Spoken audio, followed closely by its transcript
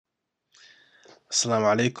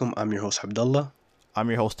Assalamu alaikum, I'm your host Abdullah, I'm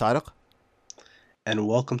your host, Tariq. and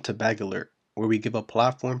welcome to Bag Alert, where we give a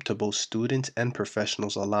platform to both students and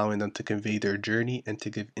professionals, allowing them to convey their journey and to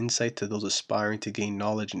give insight to those aspiring to gain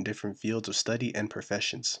knowledge in different fields of study and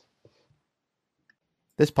professions.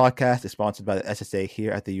 This podcast is sponsored by the SSA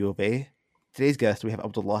here at the U of A. Today's guest, we have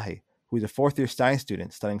Abdullahi, who is a fourth year science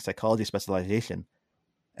student studying psychology specialization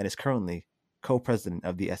and is currently co president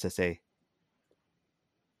of the SSA.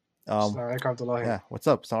 Assalamu alaikum, Abdullahi. Yeah, what's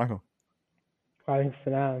up? Assalamu alaikum. Walaikum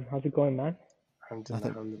salam. How's it going, man? Alhamdulillah,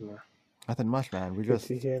 Nothing, alhamdulillah. nothing much, man. We're Good just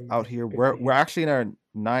to hear, out man. here. Good We're to we're hear. actually in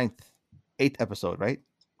our eighth episode, right?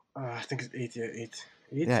 I think it's eight, yeah, eight.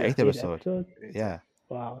 Eight, Yeah, yeah. eighth Eight episode. episodes? Eight, Yeah,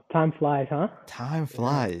 Wow. Time flies, huh? time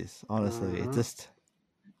flies. Honestly, it Mhm. just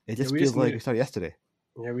Yeah, we feels just like need, we started yesterday.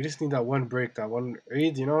 yeah, we just need that one break, that one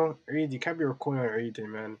Eid, Eid, you can't be recording on Eid Day,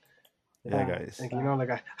 man. Yeah, Facts, guys. Like, facts.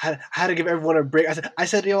 like I had to give everyone a break. I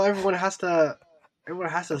said, everyone has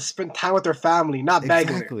to spend time with their family, not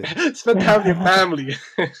begging Exactly. it. Spend time with your family.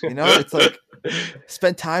 It's like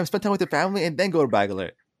spend time with your family, and then go to Bag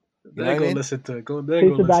Alert. You know what Then I go mean? listen to it. Then go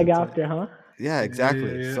Take the listen bag to it. after, huh? Yeah,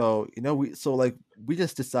 exactly. Yeah. So we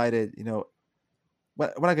just decided, we're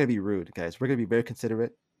not gonna be rude, guys. We're gonna be very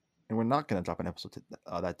considerate, and we're not gonna drop an episode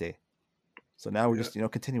that day. So now we're Yeah.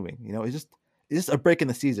 just continuing. It's just a break in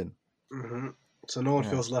the season. hmm So no one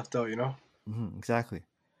Yeah, feels left out. exactly.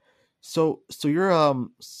 So you're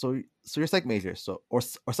you're psych major, or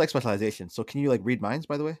psych specialization. So can you like read minds,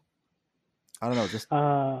 by the way? I don't know, just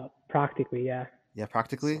Practically, yeah. yeah,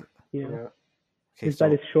 practically. So, You know, yeah. Okay, just by so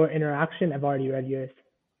this short interaction, I've already read yours.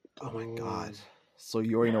 oh my god, Mm. so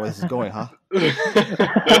you already know where this is going, huh?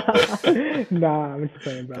 Nah, I'm just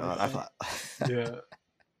playing, bro. I'm God, just I playing. thought. yeah.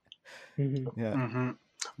 Yeah. hmm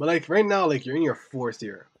But like right now, like you're in your fourth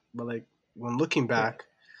year. But like when looking Correct. back,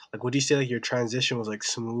 like would you say like your transition was like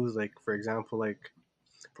smooth? Like for example, like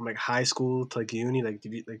from like high school to like uni, like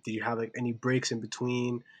did you have like any breaks in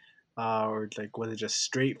between? Or like was it just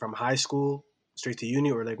straight from high school straight to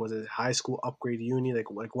uni, or like was it high school upgrade to uni? Like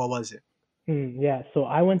what was it? Yeah, so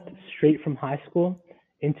I went straight from high school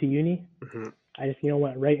into uni. hmm I just,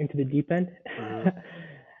 went right into the deep end.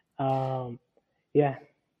 hmm um, yeah.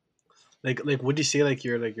 like would you say like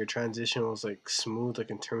your transition was like smooth, like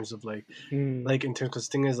in terms of Mm. in terms, because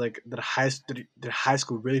the thing is like did high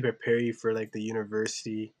school really prepare you for like the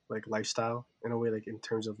university like lifestyle in a way, like in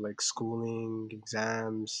terms of like schooling,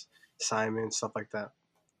 exams, assignments, stuff like that?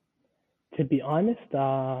 To be honest,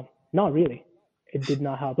 not really. It did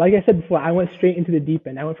not help. Like I said before, I went straight into the deep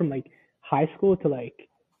end. I went from like high school to like,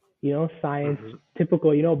 science, hmm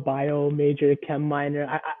typical, bio major, chem minor.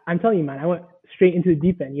 I'm telling you, man, I went straight into the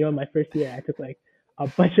deep end. My first year, I took like a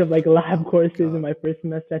bunch of like lab Oh my courses in god. my first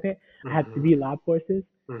semester. I think I had hmm 3 lab courses.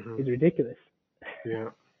 hmm It's ridiculous. yeah.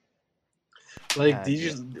 Like, Yeah, did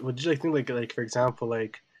yeah. you would you like think like for example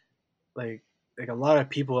like like a lot of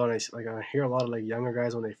people, and I hear a lot of like younger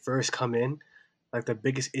guys when they first come in, like the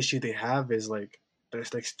biggest issue they have is like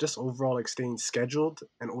there's like just overall like staying scheduled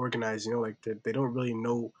and organized. Like they don't really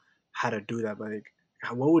know how to do that. But like,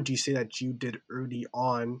 what would you say that you did early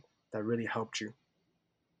on that really helped you?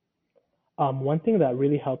 One thing that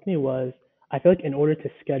really helped me was I feel like in order to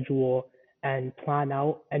schedule and plan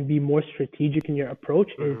out and be more strategic in your approach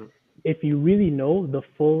is hmm if you really know the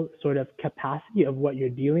full sort of capacity of what you're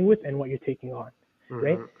dealing with and what you're taking on,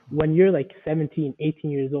 right? hmm When you're like 17, 18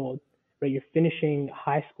 years old, right, you're finishing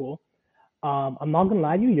high school, I'm not gonna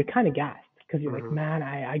lie to you, you're kind of gassed because you're like, hmm man,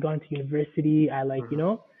 I got into university,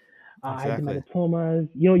 hmm I did my Exactly. diplomas,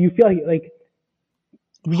 you feel like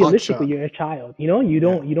Hot realistically shot. you're a child, you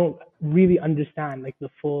Yeah. don't really understand like the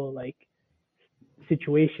full like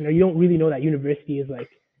situation, or you don't really know that university is like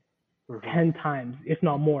hmm 10 times if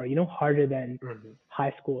not more, harder than hmm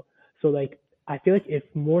high school. So like I feel like if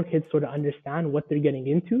more kids sort of understand what they're getting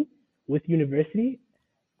into with university,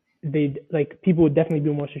 they like people would definitely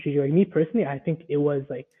be more strategic. Like me personally, I think it was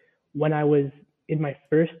like when I was in my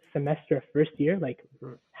first semester, first year, like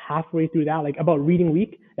halfway through that, like about reading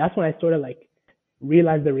week, that's when I sort of like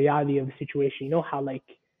realized the reality of the situation. How like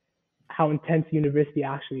how intense university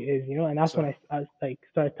actually is. And that's when So. I like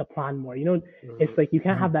started to plan more. It's hmm like you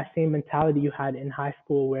can't Mhm. have that same mentality you had in high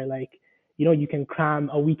school where like you can cram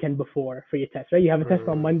a weekend before for your test, right? You have a test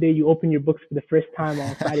on hmm Monday, you open your books for the first time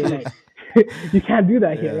on Friday night. You can't do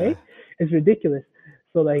that here, Yeah, right? It's ridiculous.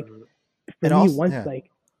 So like hmm for and me, also once yeah, like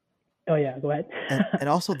oh yeah, go ahead. and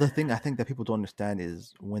also the thing I think that people don't understand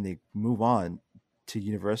is when they move on to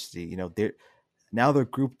university, they're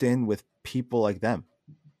grouped in with people like them,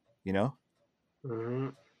 you know, hmm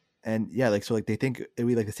and yeah, like so like they think it'd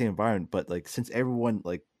be like the same environment, but like since everyone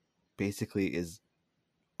like basically is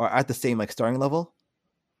are at the same like starting level,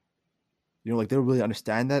 like they don't really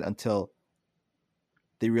understand that until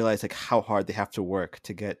they realize like how hard they have to work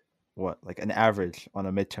to get what like an average on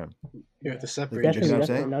a midterm. You have to Yeah, Like, separate you know definitely. what I'm That's yourself,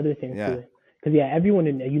 saying? huh? another thing Yeah. too. Because yeah, everyone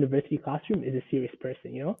in a university classroom is a serious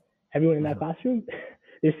person. Everyone in that Mhm. classroom,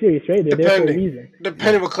 they're serious, right? They're there for a Depending, reason.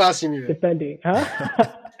 depending Yeah. what class you're in. Depending, huh?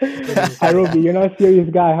 Depending what class. Irobi, you're not a serious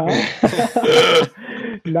guy, huh?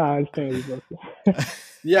 Nah, I'm saying, bro.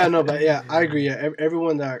 Yeah, no, but yeah, I agree. Yeah,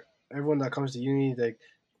 everyone that comes to uni, like,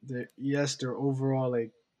 yes, they're overall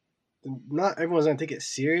like, not everyone's gonna take it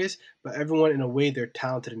serious, but everyone in a way they're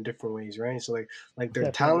talented in different ways, right? So like their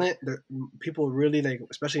Definitely. talent, people really like,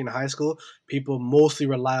 especially in high school, people mostly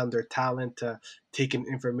rely on their talent to take in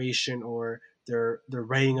information, or their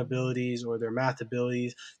writing abilities or their math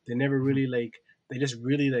abilities. They never Mhm. really like, they just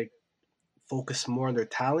really like focus more on their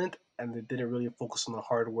talent, and they didn't really focus on the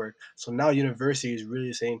hard work. So now university is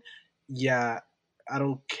really saying, yeah, I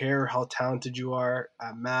don't care how talented you are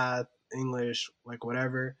at math, English, like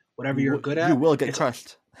whatever you're good You at. will get It's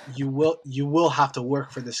crushed. you will have to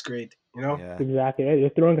work for this grade. You know. Yeah. Exactly. Right? They're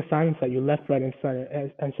throwing assignments at you left, right, and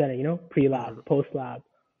center. Pre-lab, Hmm. post-lab,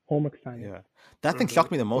 homework assignments. Yeah. That thing Hmm.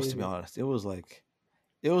 shocked me the most, to be Crazy. honest. It was like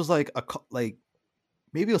like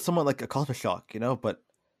maybe it was somewhat like a culture shock, but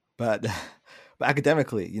but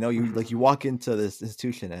academically, you Hmm. walk into this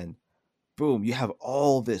institution and boom, you have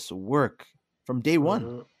all this work from day one.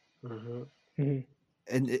 Hmm. Hmm. Hmm.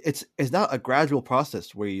 And it's not a gradual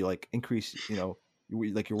process where you like increase,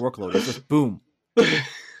 like your workload. It's just boom, the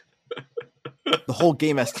whole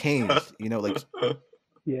game has changed. Like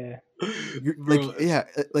Yeah. you're like, Bro, yeah,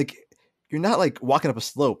 like you're not like walking up a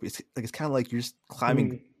slope. It's kind of like you're just climbing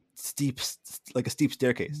Hmm. like a steep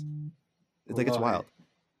staircase. It's like it's wallahi, wild.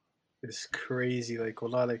 it's crazy. Like,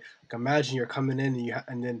 wallah, like imagine you're coming in,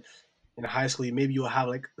 and then in high school, maybe you'll have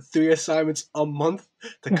like 3 assignments a month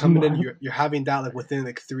to come in. Man. You're having that like within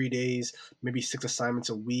like 3 days, maybe 6 assignments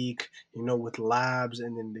a week. With labs,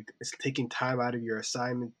 and then like, it's taking time out of your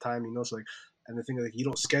assignment time. So like, and the thing is, like, you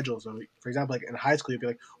don't schedule. So like, for example, like in high school, you'd be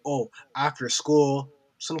like, oh, after school,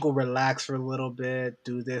 just gonna go relax for a little bit,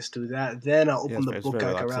 do this, do that. Then I'll Yeah, open the it's book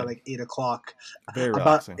very like around relaxing. like 8 o'clock, Very about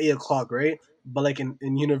relaxing. 8 o'clock, right? But like in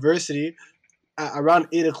university, around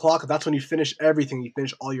 8 o'clock, that's when you finish everything. You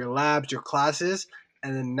finish all your labs, your classes,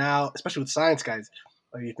 and then now, especially with science guys,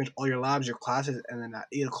 like you finish all your labs, your classes, and then at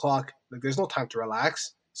 8 o'clock, like there's no time to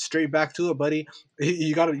relax. Straight back to it, buddy.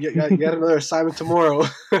 You got another assignment tomorrow.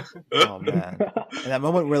 Oh man. And that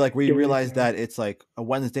moment where you Serious, realize man. that it's like a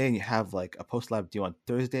Wednesday and you have like a post lab due on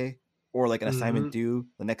Thursday, or like an assignment Hmm. due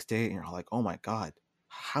the next day, and you're like, oh my god,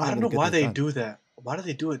 how am I I don't gonna know get why this they done? do that. Why do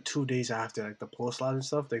they do it 2 days after, like the post lab and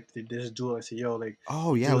stuff? Like they just do it and say, "Yo, like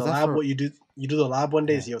Oh you yeah, do was the that lab. for What you do the lab one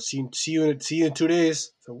day. yeah, So, yo, see you in 2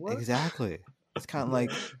 days." So what? exactly. It's kind of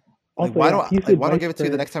like Also, why yeah, don't piece of why don't I advice give it to you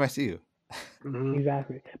the for next time I see you? Hmm.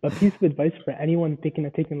 exactly. But piece of advice for anyone thinking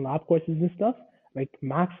of taking lab courses and stuff, like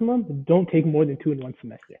maximum, don't take more than two in one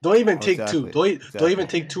semester. Don't even Oh, take two. exactly, Don't even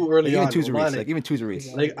exactly. take two Like early even on. two's a Wallah, reach. Like even two's a reach.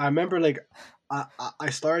 like Exactly. I remember, like I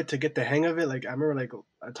started to get the hang of it. Like I remember, like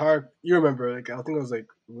Atar, you remember, like I think it was like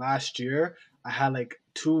last year. I had like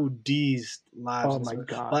two D's labs Oh and my stuff,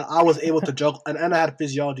 god. but I was able to juggle, and I had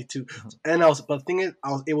physiology too. Mhm. But the thing is,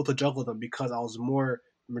 I was able to juggle them because I was more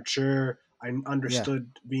mature. I Yeah.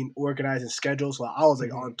 understood being organized and scheduled, so I was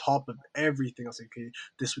like Hmm. on top of everything. I was like, okay,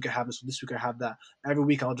 this week I have this week I have that. Every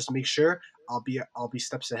week I'll just make sure I'll be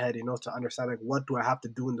steps ahead, to understand like what do I have to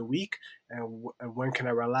do in the week, and when can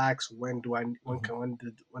I relax? Mhm. When do I,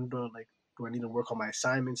 like, do I need to work on my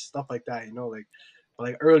assignments, stuff like that, like. But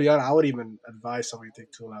like early on, I would even advise somebody to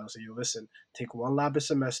take 2 labs. So you listen, take one lab a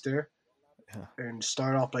semester Yeah. and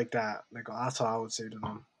start off like that. Like that's how I would say to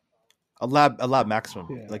them. A lab maximum.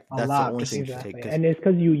 Yeah, Like A that's the lab, only just thing you should take exactly. because And it's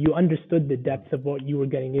because you understood the depths of what you were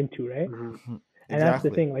getting into, right? mm-hmm, And that's the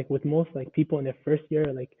exactly. thing. Like with most like people in their first year,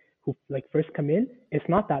 like who like first come in, it's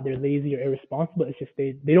not that they're lazy or irresponsible. It's just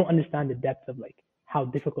they don't understand the depth of like how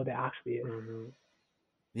difficult it actually is mm-hmm.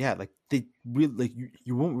 Yeah, like they really like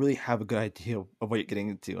you won't really have a good idea of what you're getting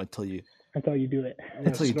into until you do it.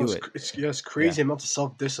 until Yes, you no, do it. it's Yeah. crazy amount of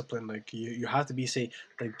self discipline. Like you have to be, say,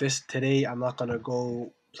 like this today. I'm not gonna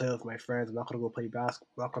go play with my friends. I'm not gonna go play basketball.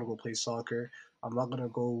 I'm not gonna go play soccer. I'm not gonna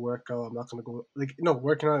go work out. I'm not gonna go, like,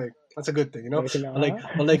 working out. Like, that's a good thing, Working But like,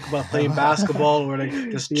 out, huh? but playing basketball, or like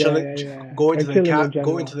just Yeah, chilling, yeah, yeah. going Or to the chilling in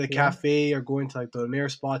going general. to the Yeah. cafe, or going to like the near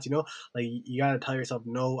spots. Like you gotta tell yourself,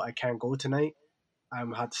 no, I can't go tonight. I'm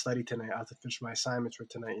gonna have to study tonight. I have to finish my assignments for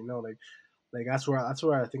tonight. Like that's where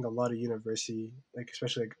I think a lot of university, like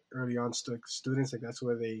especially like early on students, like that's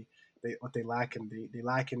where they what they lack in, they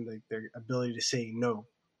lack in like their ability to say no.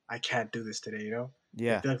 I can't do this today.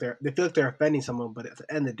 Yeah. They feel like they're offending someone, but at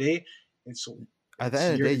the end of the day, it's At the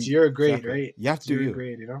end of the day, it's your grade, exactly. right? You have to It's do your you.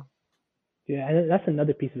 grade, you know. Yeah, and that's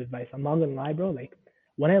another piece of advice. I'm not gonna lie, bro. Like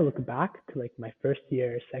when I look back to like my first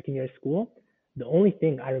year, second year of school, the only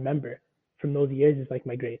thing I remember from those years is like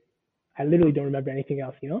my grade. I literally don't remember anything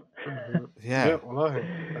else, you know? Mm-hmm. Yeah, Yeah. wallahi,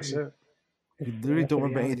 that's it. You Yeah, literally that's don't the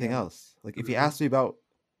remember reality anything of it. else. Like if you Mm-hmm. ask me about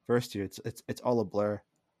first year, it's all a blur.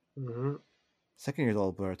 Mm-hmm. Second year is all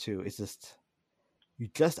a blur too. It's just you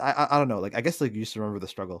just I don't know. Like I guess like you just remember the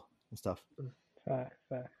struggle and stuff. Facts.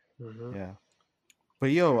 Mm-hmm. Yeah. But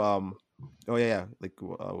yo, oh yeah. Like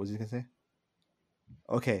what was he gonna say?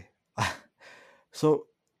 Okay. So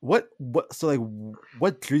so like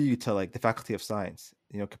what drew you to like the faculty of science?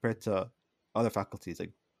 You know, compared to other faculties,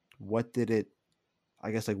 like what did it?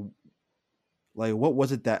 I guess like what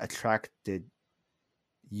was it that attracted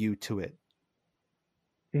you to it?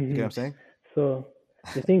 You get what Hmm. I'm saying? So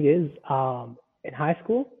the thing is, in high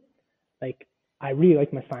school, like I really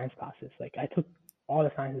liked my science classes. Like I took all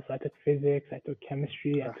the sciences. So I took physics, I took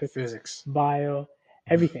chemistry, I took Physics. bio,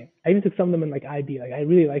 everything. I even took some of them in like IB. Like I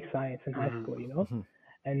really liked science in high Mm-hmm. school, you know? Mhm.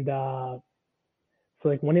 And so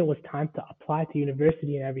like when it was time to apply to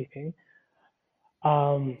university and everything,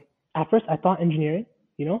 um, at first I thought engineering,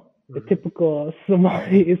 you know, the Mm-hmm. typical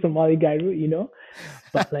Somali guy route, you know.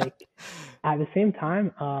 But like at the same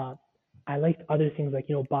time, I liked other things like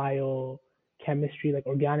bio, chemistry, like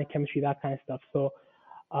organic chemistry, that kind of stuff. So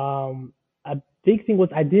a big thing was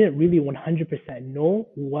I didn't really 100% know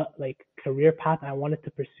what like career path I wanted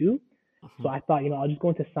to pursue. So Mhm. I thought, I'll just go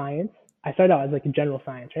into science. I started out as like a general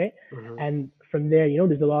science, right? Mm-hmm. And from there,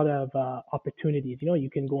 there's a lot of opportunities. You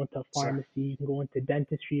can go into So, pharmacy, you can go into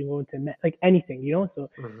dentistry, you can go into like anything, So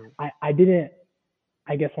mm-hmm. I didn't,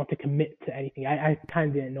 I guess, want to commit to anything. I kind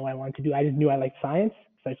of didn't know what I wanted to do. I just knew I liked science,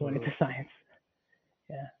 so I just went Mm-hmm. into science.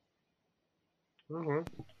 Yeah. Mm-hmm.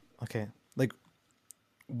 Okay. Like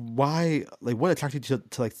why like what attracted you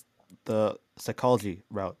to like the psychology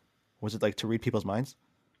route? Was it like to read people's minds?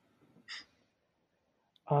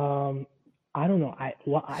 Um, I don't know.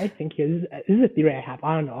 What I think here, this is a theory I have.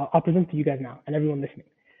 I don't know. I'll present to you guys now and everyone listening.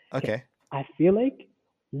 Okay. Okay. I feel like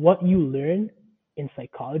what you learn in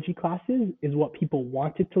psychology classes is what people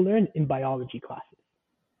wanted to learn in biology classes.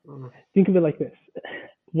 Mm-hmm. Think of it like this.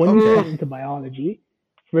 When you Okay. come into biology,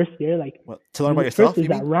 first year, like Well, to learn about first yourself, there's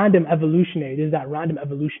you that mean? random evolutionary. There's that random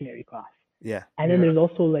evolutionary class. Yeah. And then Yeah. there's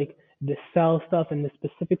also like the cell stuff and the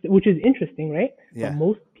specifics, which is interesting, right? But Yeah.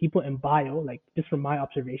 most people in bio, like just from my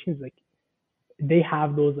observations, like they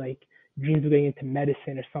have those like dreams of getting into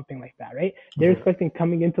medicine or something like that, right? They're Mhm. expecting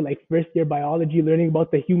coming into like first year biology, learning about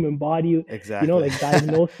the human body, Exactly. like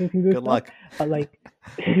diagnosing things and Good stuff. luck. But like,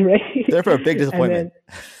 right? They're for a big And disappointment.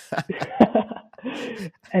 then,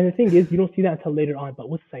 and the thing is, you don't see that until later on. But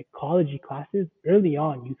with psychology classes, early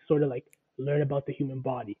on, you sort of like learn about the human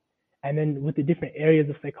body. And then with the different areas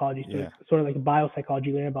of psychology, Yeah. sort of like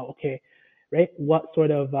biopsychology, learn about, okay, right, what sort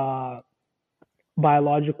of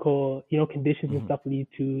biological, conditions and Mhm. stuff lead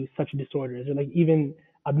to such disorders, or like even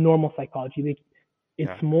abnormal psychology. Like it's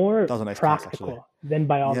Yeah. more That was a nice class actually. practical than Yeah.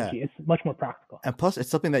 biology. It's much more practical. And plus it's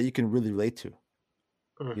something that you can really relate to.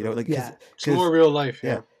 You know, Mm-hmm. like Yeah. It's more real life,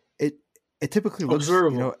 yeah, yeah. it typically looks,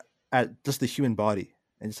 Observable. at just the human body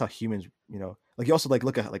and just how humans, like you also like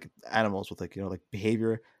look at like animals with like, like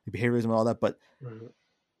behaviorism and all that, but Mm-hmm.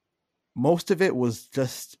 most of it was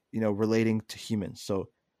just, relating to humans. So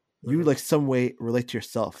you Mm-hmm. like some way relate to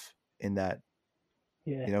yourself in that,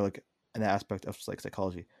 Yeah. like in that aspect of like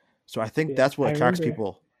psychology. So I think Yeah. that's what I attracts remember.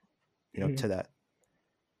 people, to that.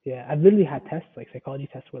 Yeah, I've literally had tests, like psychology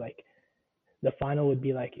tests, where like the final would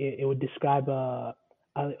be like it would describe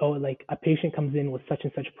like a patient comes in with such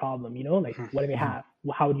and such problem, like Mm-hmm. what do they Mhm. have?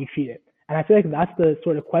 How would you treat it? And I feel like that's the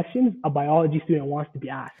sort of questions a biology student wants to be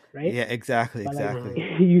asked, right? Yeah, exactly, But like exactly.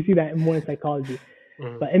 Mm-hmm. you see that more in psychology.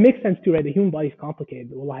 Mm-hmm. But it makes sense too, right? The human body is complicated.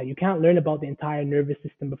 Well, you can't learn about the entire nervous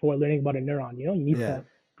system before learning about a neuron. You need Yeah. to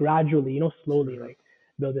gradually, slowly Mm-hmm. like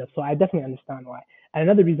build it up. So I definitely understand why. And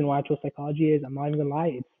another reason why I chose psychology is, I'm not even gonna lie,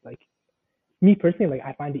 it's like me personally, like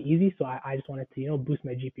I find it easy, so I just wanted to boost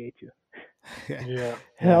my GPA too. Yeah. That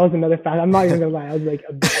Yeah. was another fact. I'm not even gonna lie. I was like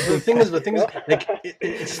a But big fan. the thing is, like,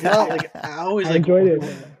 it's not like I always I like enjoyed when it.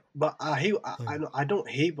 people, but I hate. I don't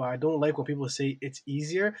hate, but I don't like when people say it's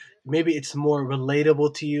easier. Maybe it's more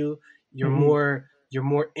relatable to you. Hmm. You're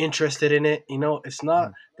more interested in it. It's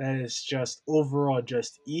not Mhm. that it's just overall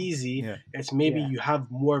just easy. Yeah. It's maybe Yeah, you have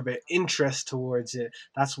more of an interest towards it.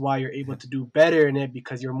 That's why you're able Yeah. to do better in it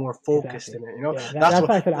because you're more focused exactly. in it. Yeah, That's that's what.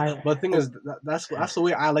 why I said I. But the thing is, that's the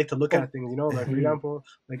way I like to look Well, at things. Like for Mhm. example,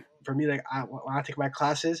 like for me, like when I take my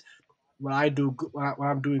classes, when I do when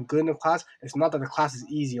I'm doing good in the class, it's not that the class is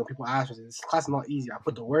easy. When people ask me, this class is not easy. I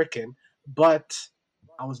put the work in, but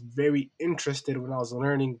I was very interested when I was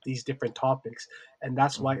learning these different topics, and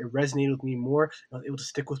that's why it resonated with me more. I was able to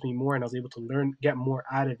stick with me more, and I was able to learn, get more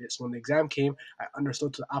out of it. So when the exam came, I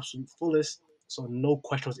understood to the absolute fullest. So no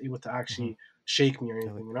question was able to Mhm. actually shake me or Yeah,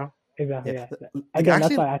 anything, you know? yeah, Exactly. Yeah. like Again, that's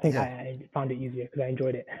actually, why I think yeah, I found it easier because I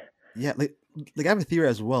enjoyed it. yeah, like I have a theory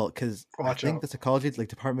as well because I Watch think out. the psychology like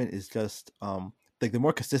department is just like they're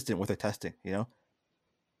more consistent with their testing.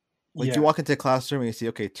 Like you Yeah. walk into a classroom and you see,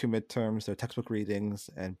 okay, two midterms, their textbook readings,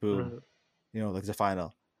 and boom, Mm-hmm. like the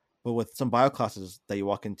final. But with some bio classes that you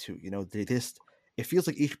walk into, they just it feels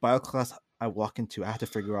like each bio class I walk into, I have to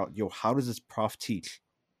figure out, how does this prof teach?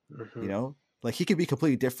 You Mm-hmm. know, like he could be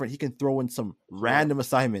completely different. He can throw in some Yeah. random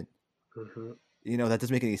assignment, Mm-hmm. that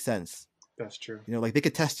doesn't make any sense. That's true. Like they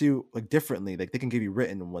could test you like differently. Like they can give you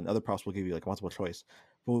written when other profs will give you like multiple choice.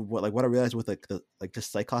 But what I realized with like the like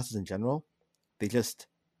just psych classes in general, they just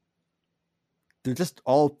they're just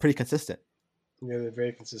all pretty consistent. Yeah, they're very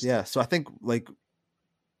Yeah. consistent. So I think like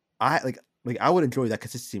I would enjoy that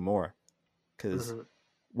consistency more because Mm-hmm.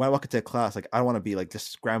 when I walk into a class, like I don't want to be like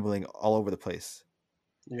just scrambling all over the place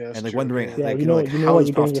Yeah, that's and like true. wondering Yeah, Yeah, like you like know how what does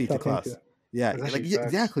you're prof getting teach the yourself into. class? Yeah, that's actually like yeah, facts.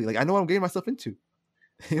 exactly. Like I know what I'm getting myself into.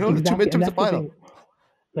 Two Exactly, and midterms to that's the final. thing.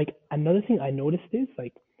 Like another thing I noticed is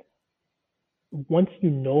like once you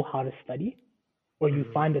know how to study or you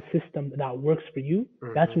Mm-hmm. find a system that works for you,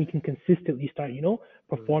 that's Mm-hmm. when you can consistently start, Mm-hmm.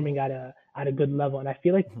 performing at a good level. And I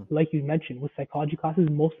feel Mhm. like you mentioned with psychology classes,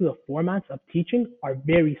 most of the formats of teaching are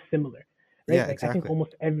very similar, right? Yeah, Like I think exactly.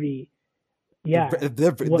 almost every They're yeah,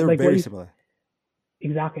 they're what very you similar.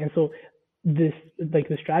 exactly. And so this like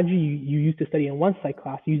the strategy you use to study in one psych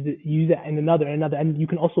class, use it in another, and you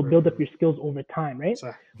can also build up Mm-hmm. your skills over time, right? So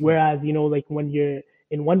Mhm. Whereas like when you're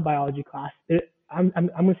in one biology class, I'm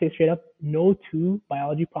gonna say straight up, no two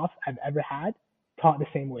biology profs I've ever had taught the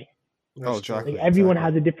same way. Oh, that's true. Like exactly, everyone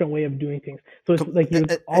exactly. has a different way of doing things, so it's Com- like you're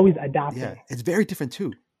always yeah, adapting. it's very different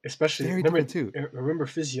too. Especially Very different too. remember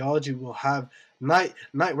physiology will have not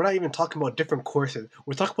we're not even talking about different courses.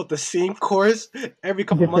 We're talking about the same course. Every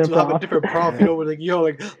couple months Different we'll have a profs. different prof. Yeah. We're like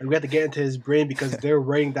like we have to get into his brain because they're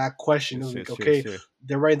writing that question. It was Sure, like, sure, okay, sure.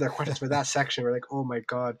 they're writing their questions for that section. We're like, oh my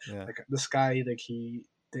god, Yeah, like this guy, like he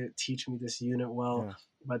didn't teach me this unit well. yeah.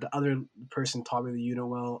 But the other person taught me the unit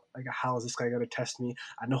well. Like, how is this guy gonna test me?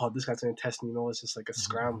 I know how this guy's gonna test me. It's just like a Mhm, mhm.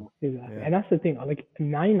 scramble. Exactly, Yeah. and that's the thing. Like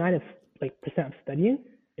 99 of percent of studying,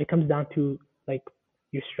 it comes down to like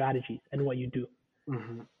your strategies and what you do.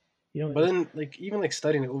 Hmm. But It's then, like even like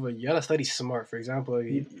studying over, you gotta study smart. For example, like,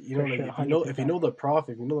 for like sure, if 100%. if you know the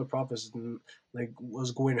prof is like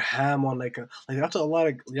was going ham on like that's what a lot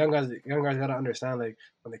of young guys gotta understand. Like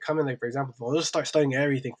when they come in, like for example, they'll just start studying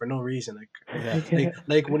everything for no reason. Yeah.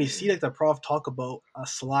 Like when you see like the prof talk about a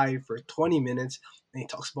slide for 20 minutes and he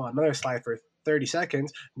talks about another slide for 30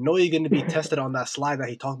 seconds, know you're going to be tested on that slide that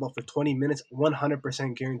he talked about for 20 minutes,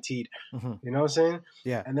 100% guaranteed. Mhm. You know what I'm saying?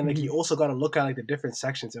 Yeah. And then like you also got to look at like the different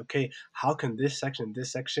sections. Okay, how can this section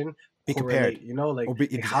Be compared. correlate? Like, Or be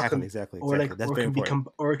how exactly, can exactly, or like exactly. That's or very can be important.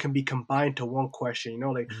 or it can be combined to one question.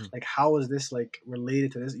 Mhm. Like how is this like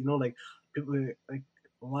related to this? Like people like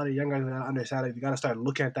a lot of young guys gotta understand like you gotta start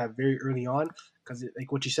looking at that very early on because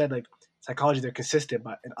like what you said like psychology they're consistent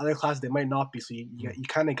but in other classes they might not be so Mhm. you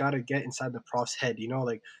kind of gotta get inside the prof's head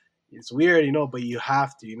like it's weird but you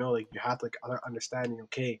have to like you have to like other understanding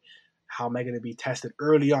okay how am I going to be tested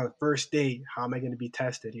early on first day? How am I going to be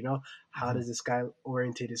tested? How Mhm. does this guy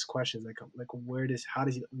orientate his questions? Like where does how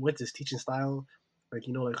does he what's his teaching style? Like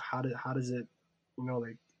like how does it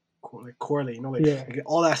like like correlate? Yeah. Like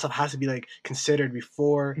all that stuff has to be like considered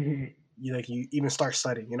before Mhm. you even start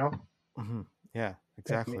studying. Mhm. Yeah,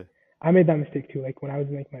 Definitely. exactly. I made that mistake too. Like when I was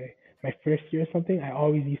in like my first year or something, I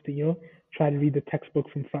always used to, try to read the textburn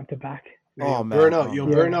from front to back. Yeah, Oh man, oh you'll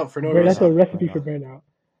man. burn Yeah. out for no But that's reason. a Burnout, recipe for burnout. burnout.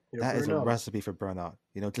 You'll That is burn a out. recipe for burnout.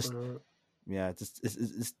 Just Mhm. yeah, just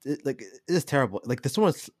like it is terrible. Like there's so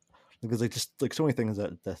much because like just like so many things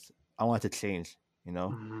that I wanted to change.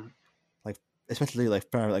 Mhm. Like especially like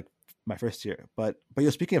for like my first year. But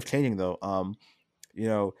speaking of changing though, you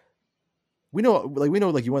know we know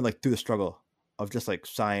like you went like through the struggle of just like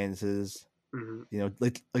sciences. Mhm.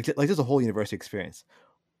 Like just a whole university experience.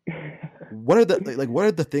 What are the what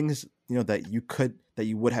are the things that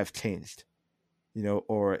you would have changed,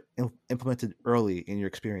 or implemented early in your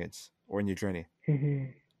experience or in your journey?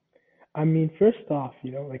 Mhm. I mean, first off,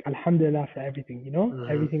 like Alhamdulillah for everything. Mhm.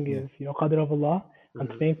 Everything Yeah. is Qadr of Allah. I'm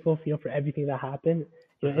Mhm. thankful, for everything that happened.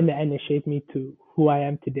 In Mhm. the end, it shaped me to who I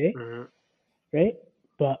am today, Mhm. right?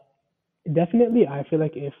 But definitely, I feel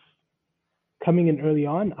like if coming in early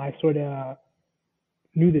on, I sort of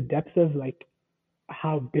knew the depths of like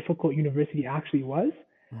how difficult university actually was.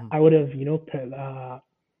 Mhm. I would have,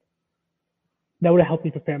 that would have helped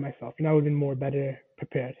me prepare myself, and I would have been more better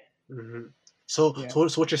prepared. Hmm. So, Yeah, so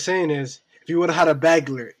what you're saying is, if you would have had a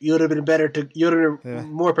bagler, you would have been better to. You would have Yeah.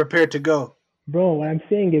 been more prepared to go. bro. What I'm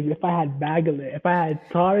saying is, if I had Bagler, if I had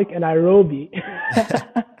Tariq and Irobi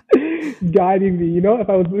guiding me, if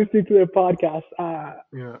I was listening to their podcast,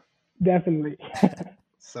 Yeah. definitely.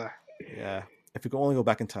 So, Yeah. If we could only go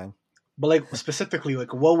back in time. but like specifically,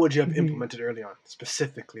 like what would you have Mhm. implemented early on?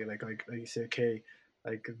 Specifically, like you say, okay,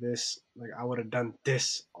 like this, like I would have done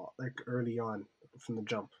this like early on from the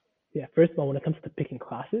jump. Yeah, first of all, when it comes to picking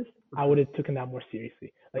classes, I Hmm. would have taken that more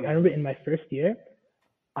seriously. Like I Hmm. remember in my first year,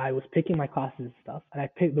 I was picking my classes and stuff, and I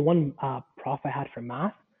picked the one prof I had for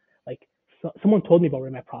math. Like someone told me about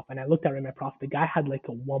Rate My Prof, and I looked at Rate My Prof. The guy had like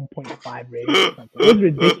a 1.5 rating or something. It was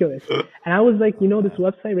ridiculous, and I was like, this Man.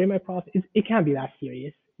 website Rate My Prof, it can't be that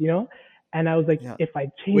serious. And I was like, Yeah. if I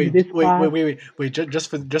change this Wait, class just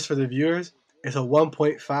for the viewers, it's a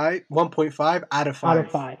 1.5 out of out of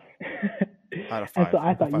 5. five. Out of And so 5.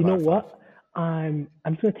 I thought, 1.5 you out know of 5. what? I'm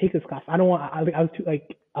just gonna take this class. I don't want. I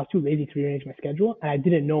was too lazy to rearrange my schedule, and I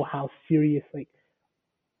didn't know how serious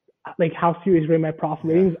how serious Rate My Prof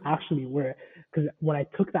Yeah. ratings actually were. Because when I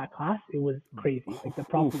took that class, it was crazy. Like the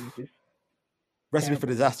prof was Oof. just Recipe for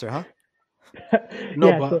terrible. disaster, huh? No,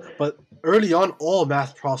 Yeah. So but early on, all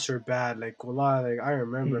math profs are bad. Like wallah, like I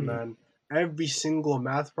remember, mhm. man, every single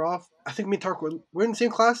math prof. I think me and Tark we're in the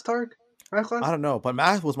same class. Tark, math class. I don't know, but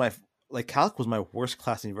math was calc was my worst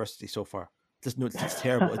class in university so far. Just no, it's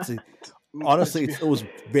terrible. Honestly, To be- it was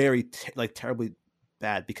very terribly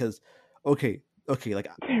bad because okay,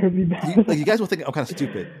 terribly you guys will bad. think I'm kind of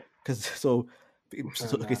stupid because nah, okay, nah,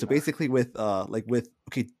 so nah. basically with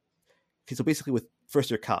so basically with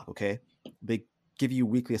first year calc, okay, they give you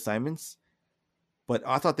weekly assignments, but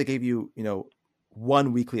I thought they gave you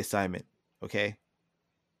one weekly assignment, okay,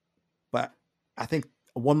 but I think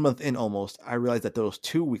 1 month in almost I realized that there was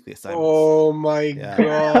two weekly assignments. Oh my Yeah.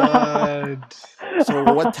 god. So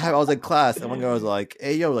one time I was in class and one guy was like,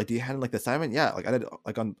 "Hey yo, like do you handle like the assignment?" Yeah, like I did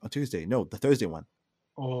like on Tuesday. No, the Thursday one.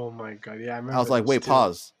 Oh my god. Yeah, I I was remember like, those "Wait, too.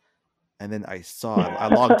 pause." And then I saw I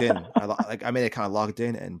logged in. I made it kind of logged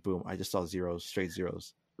in and boom, I just saw zeros, straight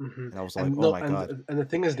zeros. Hmm. And I was like, And "Oh no, my god." and the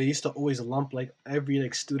thing is, they used to always lump like every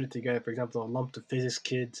like student together. For example, they'll lump the physics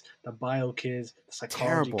kids, the bio kids, the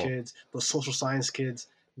psychology Terrible. kids, the social science kids,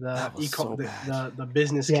 the That was so bad. the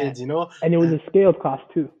business Yeah, kids. and it was And a scaled class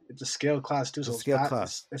too. it's a scale class too, It was so a scaled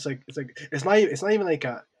class. it's not even like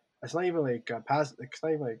a it's not even like a pass. Like, it's not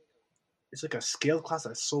even like it's like a scaled class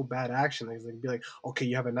that's so bad action. Like, it's like be like, okay,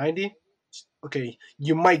 you have a 90. Okay,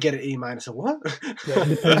 you might get an A minus. So what? Yeah, it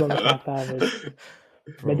depends on the class average.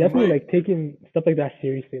 But Bro. You definitely might. like taking stuff like that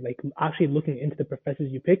seriously, like actually looking into the professors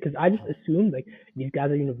you pick. Because I just assumed like these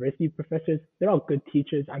guys are university professors. They're all good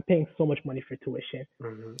teachers. I'm paying so much money for tuition.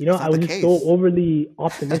 Mhm. It's I not the was just so case. overly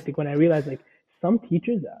optimistic when I realized like some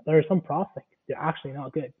teachers or some profs like they're actually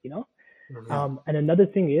not good. Yeah. Mhm. And another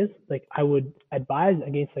thing is like I would advise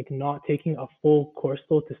against like not taking a full course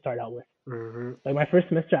load to start out with. Mhm. Like my first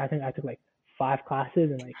semester, I think I took like 5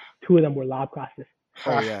 classes and like two of them were lab classes.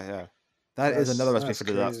 Oh Ha. yeah, yeah. That is another recipe That's for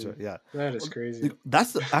crazy. disaster. Yeah. That is Well, crazy.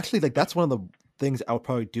 actually that's one of the things I would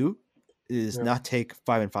probably do is Yeah. not take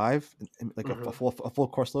 5 and 5 like Mhm. a full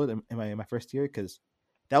course load in my first year because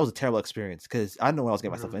that was a terrible experience because I didn't know what I was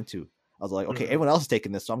getting myself Mhm. into. I was like, okay, Mhm. everyone else is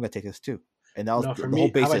taking this, so I'm gonna take this too, and that was No, for the whole me,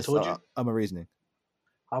 have I basis told you? of my reasoning.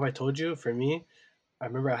 Have I told you? For me, I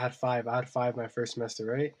remember I had five. I had five my first semester,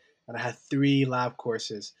 right? And I had three lab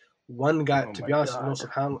courses. One guy, Oh to my be honest, god.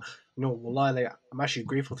 subhanAllah, wallah, like I'm actually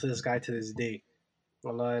grateful to this guy to this day.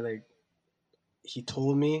 Wallah, like he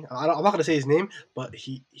told me, I'm not gonna say his name, but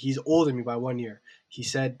he's older than me by 1 year. He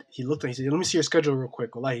said he looked at, he said, "Let me see your schedule real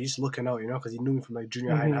quick." Wallah, he's just looking out, because he knew me from like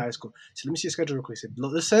junior high and Mhm. high school. He said, "Let me see your schedule real quick." He said,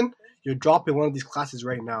 "Listen, you're dropping one of these classes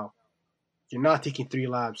right now. You're not taking three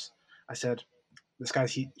labs." I said, "This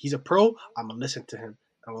guy's he's a pro. I'm gonna listen to him."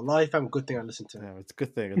 And wallahi, fam, good thing I listened to him. Yeah, it's a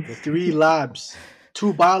good thing. Three labs,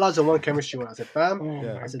 two biologs and one chemistry one. I said, "Fam," Oh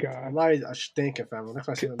Yeah, my I said, god. "Wallahi, I should thank him, fam." Next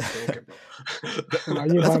time I see him, I'm thanking, bro. Now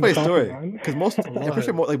you that's a hard funny pocket, story man. because most I'm pretty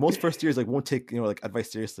sure Wallahi, most first years like won't take like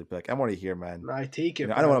advice seriously. But like I'm already here, man. no, I take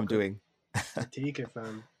it, I know what fam. I'm doing. I take it,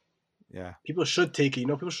 fam. Yeah, People should take it.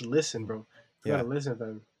 People should listen, bro. You yeah, gotta listen,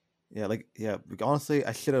 fam. yeah. Like, honestly,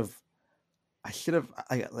 I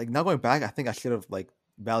like now going back. I think I should have like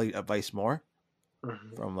valued advice more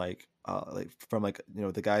Hmm. from from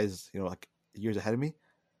the guys like years ahead of me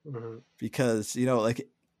Hmm. because like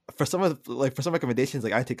for some recommendations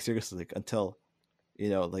like I take seriously like until you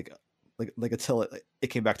know like like until it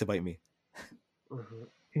came back to bite me. Mm-hmm.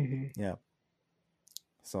 Hmm. Yeah.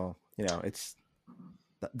 So it's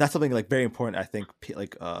that's something like very important. I think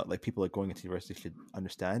like people like going into university should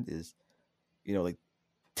understand is like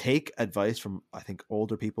take advice from I think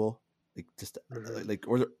older people, like just Mm-hmm. like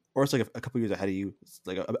or it's like a couple years ahead of you. It's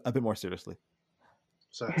like a bit more seriously.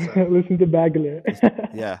 So Listen to Bagler. Just,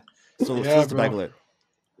 yeah. So yeah, just to bro. bagel it.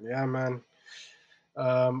 Yeah, man.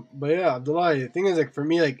 But yeah, Abdullahi, the thing is, like, for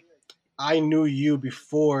me, like, I knew you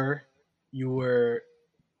before you were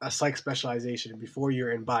a psych specialization, before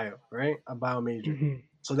you're in bio, right? A bio major. Hmm.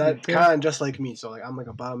 So Yes, that sir. kind of just like me. So like I'm like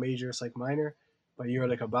a bio major, psych minor, but you're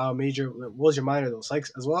like a bio major. What was your minor though? Psych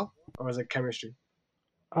as well, or was it chemistry?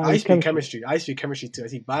 I It's used to be chemistry. chemistry. I used to be chemistry too.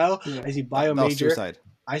 Yeah. I see That bio that was major. suicide.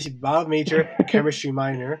 I see bio major, chemistry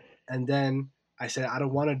minor, and then I said I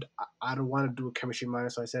don't want to do a chemistry minor.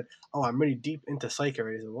 So I said, oh, I'm really deep into psych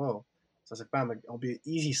already. I said, whoa. So I said, bam, like it'll be an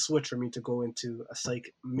easy switch for me to go into a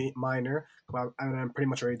psych minor. And I'm pretty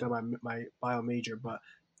much already done my bio major. But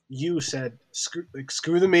you said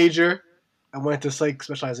screw the major. I went to psych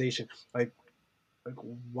specialization. Like like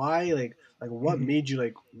why like what Hmm. made you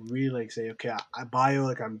like really like say okay I bio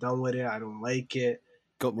like I'm done with it I don't like it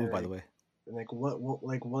Goat move, and by the way. like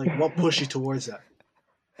what pushed you towards that.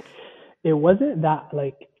 It wasn't that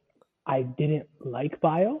like I didn't like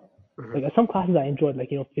bio. Mm-hmm, Like some classes I enjoyed, like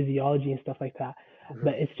physiology and stuff like that. mm-hmm,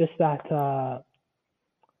 But it's just that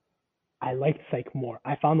I liked psych more.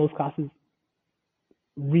 I found those classes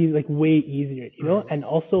really like way easier, mm-hmm, And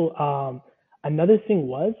also another thing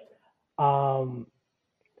was um,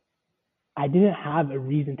 I didn't have a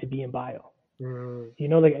reason to be in bio. mm-hmm,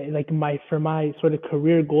 Like my for my sort of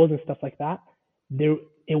career goals and stuff like that, there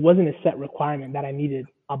it wasn't a set requirement that I needed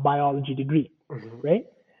a biology degree, mm-hmm, right?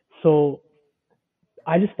 So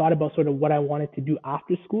I just thought about sort of what I wanted to do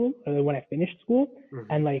after school or when I finished school, mm-hmm.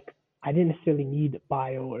 and like I didn't necessarily need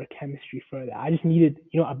bio or chemistry for that. I just needed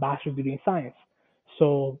a bachelor's degree in science.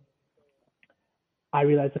 So I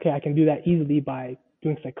realized, okay, I can do that easily by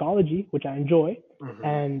doing psychology, which I enjoy. Mm-hmm.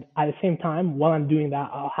 And at the same time, while I'm doing that,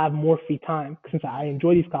 I'll have more free time. Since I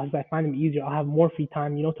enjoy these classes, I find them easier. I'll have more free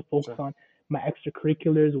time, to focus So, on my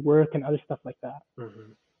extracurriculars, work, and other stuff like that.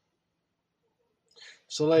 mm-hmm.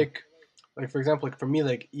 So like for example like for me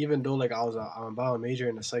like even though like I'm a bio major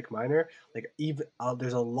and a psych minor like even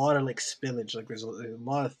there's a lot of like spillage like there's a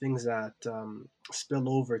lot of things that spill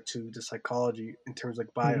over to the psychology in terms of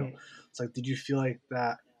like bio. Mm-hmm. It's like did you feel like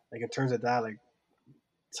that like in terms of that like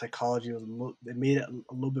psychology was it made it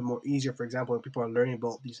a little bit more easier. For example, when people are learning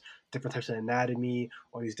about these different types of anatomy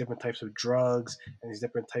or these different types of drugs and these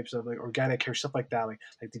different types of like organic care stuff like that. Like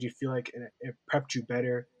did you feel like it prepped you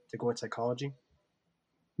better to go in psychology?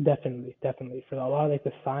 Definitely, definitely. For a lot of like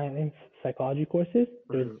the science psychology courses,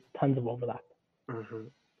 there's Mm-hmm, tons of overlap. mm-hmm,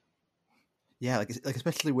 Yeah, like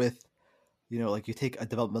especially with like you take a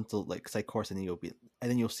developmental like psych course and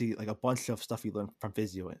then you'll see like a bunch of stuff you learn from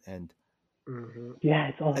physio and mm-hmm, Yeah,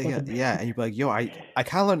 it's all about yeah, the yeah, and you'd be like, yo, I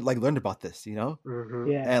kind of learned about this. mm-hmm.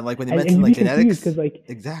 yeah, And like when they and mention you'd like be confused genetics, because like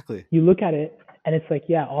exactly. you look at it and it's like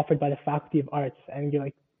offered by the faculty of arts, and you're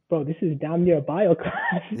like, bro, this is damn near a bio class.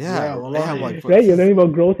 Yeah, Yeah, well, yeah, I'm like, bro, Right? this You're is learning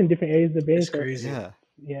about growth in different areas of the brain. it's So crazy. yeah.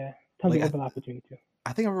 yeah, tons Like of overlap between the two.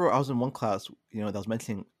 I think I remember I was in one class, that was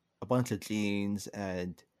mentioning a bunch of genes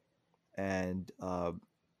and and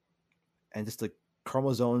just like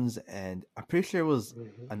chromosomes, and I'm pretty sure it was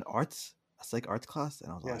Mm-hmm. a psych arts class,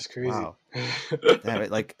 and I was Yeah, it's like, crazy. wow, damn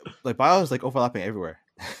it, like bio is like overlapping everywhere.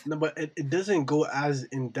 No, but it doesn't go as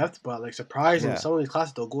in depth. But like surprising, Yeah. some of these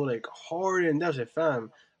classes they'll go like hard in depth. I said,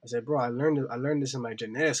 fam, I said, bro, I learned this in my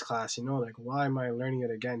genetics class. Like why am I learning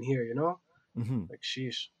it again here? Hmm. Like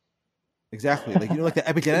sheesh. Exactly. Like like the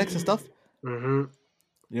epigenetics and stuff. Mm-hmm.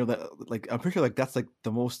 That like I'm pretty sure like that's like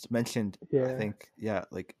the most mentioned. I Yeah, think yeah,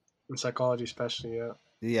 like In psychology, especially, yeah.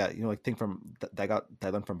 yeah, like thing from that I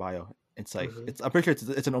learned from bio. It's like Mm-hmm. I'm pretty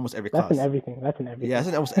sure it's in almost every that's in class. everything. That's in Yeah, everything. it's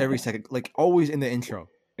in almost every second, like always in the intro.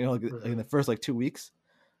 Like in Mm-hmm. the first like 2 weeks,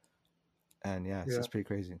 and yeah, Yeah. it's pretty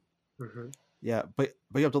crazy. Mm-hmm. Yeah, but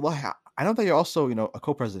yeah, Abdullah, I know that you're also a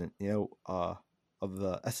co-president, of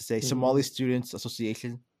the SSA Somali Mm, Students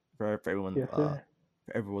Association for everyone yes, sir.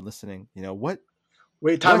 for everyone listening. What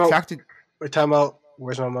Wait, what time out. attracted? Wait, time out.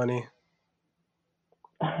 Where's my money?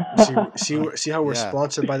 See how we're Yeah,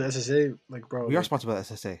 sponsored by the SSA. Like, bro, we are sponsored by the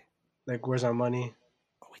SSA. like where's our money?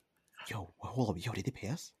 Oh wait, hold up, did they pay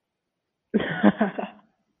us?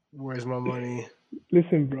 Where's my money?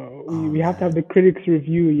 Listen, bro, we, Oh we have to have man, the critics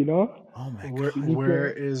review. oh my Where We god. need where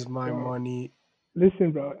to, is my bro. money?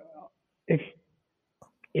 Listen, bro. If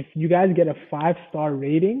if you guys get a 5-star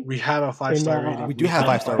rating We have a five in star rating. We do have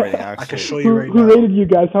 5-star rating, I can actually. show you right who now. rated you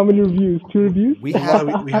guys? How many reviews? 2 reviews? We A lot.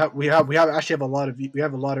 have We have actually have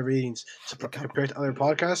a lot of ratings compared to other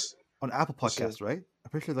podcasts. on Apple Let's see. Podcasts, right? I'm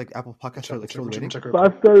pretty sure like Apple Podcasts Check, like check, show the check, rating. check real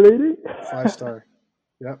quick. 5-star rating? 5-star.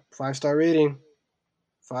 Yep, 5-star rating.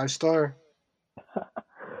 5-star.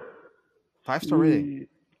 5-star rating.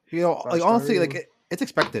 You know, like 5-star honestly, rating. like it's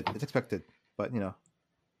expected. It's expected, but you know.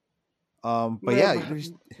 But Yeah, yeah,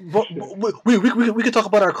 we could talk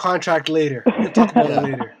about our contract later. We can talk about it yeah,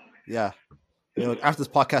 later. yeah. You know, like after this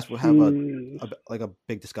podcast, we'll have a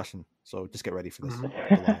big discussion. So just get ready for this. Mhm.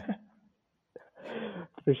 Abdullahi.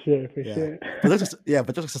 For sure, for Yeah, sure.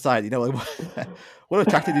 but just aside, you know, like what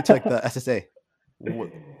attracted you to like the SSA?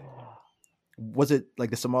 Was it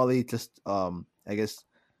like the Somali just I guess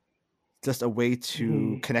just a way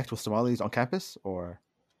to connect with Somalis on campus, or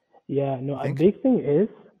Yeah, no, you a think? big thing is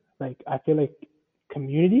like I feel like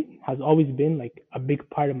community has always been like a big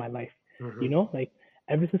part of my life. You Mhm. know, like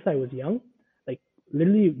ever since I was young, like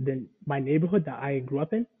literally my neighborhood that I grew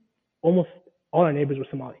up in, almost all our neighbors were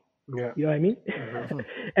Somali. Yeah. You know what I mean? Mhm. Hmm.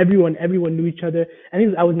 Everyone knew each other.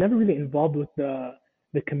 And I was never really involved with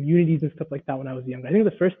the communities and stuff like that when I was younger. I think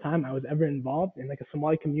the first time I was ever involved in like a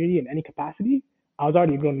Somali community in any capacity, I was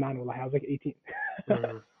already a grown man. Like I was like 18, Mhm.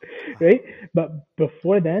 Wow. right? But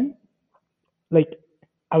before then, like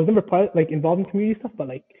I was never involved in community stuff, but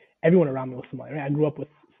like everyone around me was Somali, right? I grew up with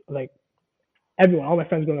like everyone, all my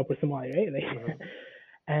friends growing up were Somali, right? Like, Mhm.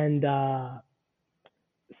 and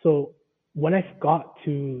so when I got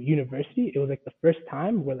to university, it was like the first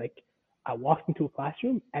time where like I walked into a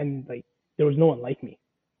classroom and like there was no one like me.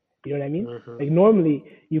 You know what I mean? Mhm. Like normally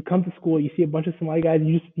you come to school, you see a bunch of Somali guys,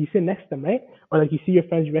 you sit next to them, right? Or like you see your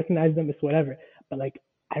friends, you recognize them, it's whatever. But like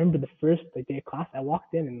I remember the first like day of class, I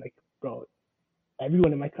walked in and like bro,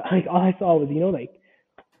 everyone in my class, like all I saw was like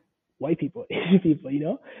white people, Asian people,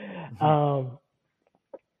 Hmm. Um,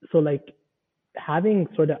 so like having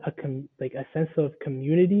sort of like a sense of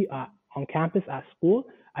community on campus at school,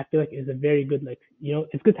 I feel like is a very good like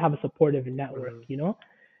it's good to have a supportive network, Mhm.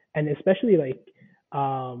 and especially like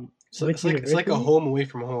So with it's like a university home away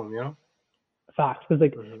from home, you know? facts because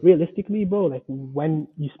like Mhm. realistically, bro, like when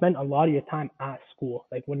you spend a lot of your time at school,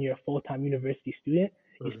 like when you're a full-time university student,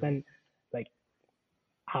 you Mhm. spend like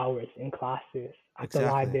hours in classes, at the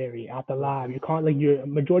Exactly. library, at the lab. Mhm. You can't like your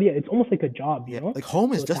majority. It's almost like a job, Yeah, like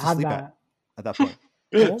home is So to just to have sleep that at that point.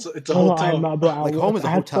 home, It's a oh, I'm hotel. not, bro. Like home is a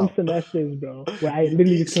I had some hotel. semesters, bro, where I You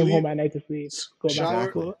literally eat, just came home sleep, at night to sleep, go back to shower,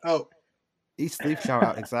 Exactly. school. out. Eat, sleep, shower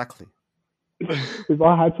out. Exactly. We've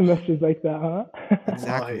all had semesters like that, huh?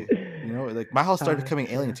 Exactly. You know, like my house started becoming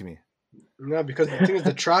alien Sure. to me. Yeah, because the thing is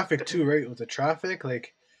the traffic too, right? With the traffic,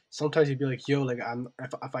 like sometimes you'd be like, "Yo, like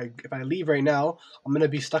if I leave right now, I'm gonna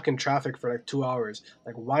be stuck in traffic for like 2 hours.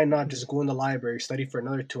 Like, why not just go in the library, study for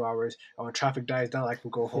another 2 hours, and when traffic dies down, I can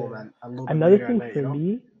go home Sure. and a little bit Another later at thing night, you for know?"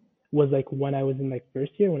 me was like when I was in like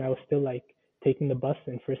first year, when I was still like taking the bus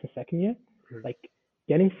in first and second year, Mhm. like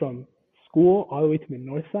getting from school all the way to the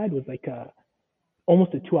north side was like a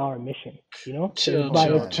almost a 2-hour mission, because Chill, Oh by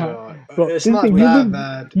the chill, man. time, chill. bro, It's this not thing Wait. that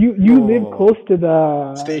bad. you Whoa, whoa, live whoa, close whoa. to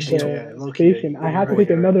the Station, So yeah, low key, station. yeah, I you're had to right, take wait.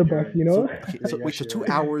 you're right, another you're bus, right. Okay. Yeah, So you're wait. So actually two right.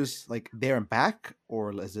 hours like there and back,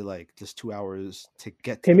 or is it like just 2 hours to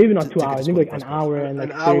get Okay, maybe not two to get to hours, school maybe in the like an first place? hour and An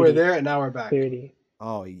like hour 30, there, an hour back. 30.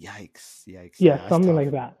 Oh yikes! Yikes! Yeah, Yeah, that's something tough.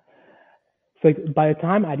 like that. So like by the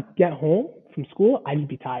time I'd get home from school, I'd just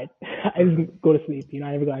be tired. I Hmm. just go to sleep.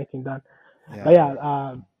 I never got anything done. But Yeah.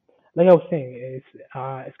 yeah, like I was saying,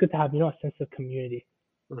 it's good to have a sense of community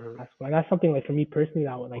Hmm. at school, and that's something like for me personally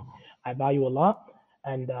that like I value a lot,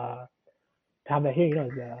 and to have that here,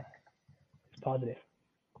 is positive.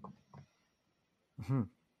 Hmm.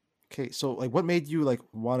 Okay. So like, what made you like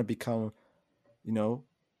want to become, you know,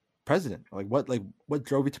 president? Like what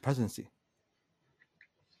drove you to presidency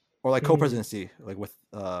or like Mm, co-presidency, like with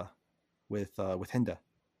Hinda?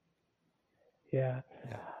 yeah.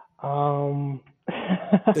 Yeah. Um.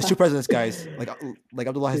 There's two presidents, guys. Like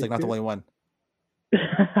Abdullah is There's like not the two. only one.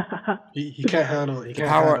 He The can't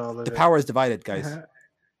power handle all the of it. power is divided, guys.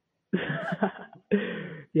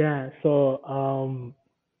 Yeah. So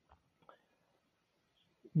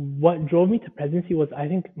what drove me to presidency was I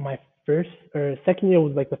think my first or second year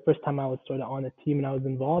was like the first time I was sort of on a team and I was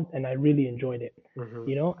involved and I really enjoyed it, Hmm.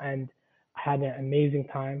 and I had an amazing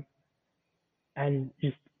time and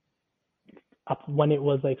just up when it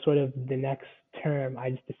was like sort of the next term,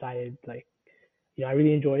 I just decided like, I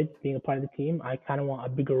really enjoyed being a part of the team. I kind of want a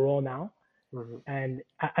bigger role now, Hmm. and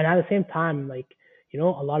at the same time, like, a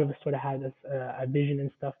lot of us sort of had this a vision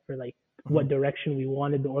and stuff for like Hmm. what direction we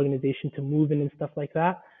wanted the organization to move in and stuff like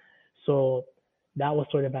that. So that was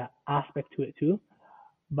sort of an aspect to it too.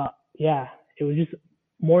 But yeah, it was just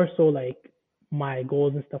more so like my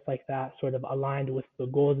goals and stuff like that sort of aligned with the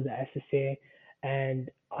goals of the SSA, and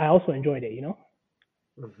I also enjoyed it.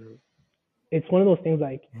 Hmm. It's one of those things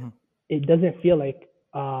like Mhm. it doesn't feel like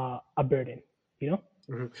a burden. You know,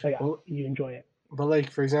 Hmm. like Well, you enjoy it. but like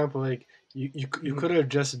for example, like you Hmm. could have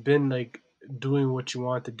just been like doing what you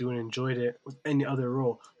wanted to do and enjoyed it with any other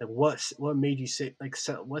role. Like what made you say like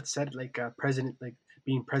what set like president like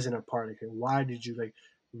being president apart? Like why did you like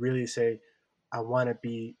really say I want to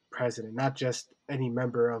be president, not just any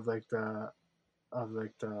member of like the of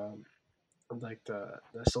like the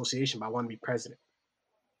the association, but I want to be president.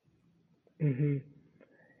 Hmm.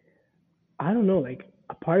 I don't know. Like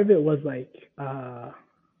a part of it was like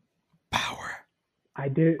Power. I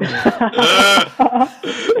did.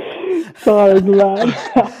 Sorry, lad.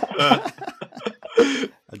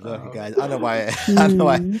 Look, guys, I don't know why. I don't know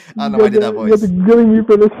why. Jeez, I don't know why I did that you guys are voice. grilling me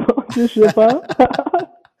for the sponsorship, huh?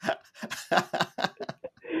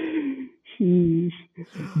 Sheesh.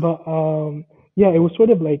 But yeah, it was sort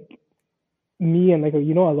of like me and like a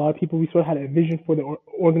lot of people. We sort of had a vision for the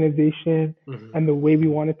organization Hmm. and the way we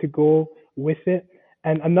wanted to go with it.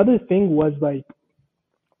 And another thing was like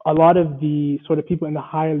a lot of the sort of people in the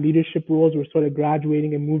higher leadership roles were sort of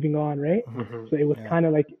graduating and moving on, right? Mhm. Hmm. So it was Yeah, kind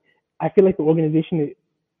of like I feel like the organization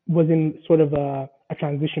was in sort of a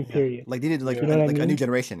transition yeah. period. Like they needed You know what I like a new mean?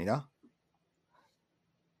 generation, you know?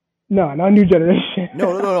 No, not new generation.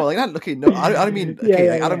 No. Like not okay. No, I don't mean Yeah, okay.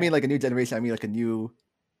 yeah, Like I don't yeah, mean like a new generation. I mean like a new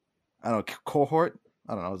I don't know cohort.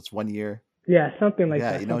 I don't know. It's 1 year. yeah, something like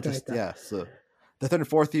Yeah, that, you know, something like just that. yeah. So the third and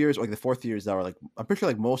fourth years, or like the fourth years that were like I'm pretty sure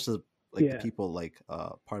like most of like the Yeah. people like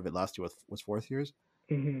part of it last year was fourth years.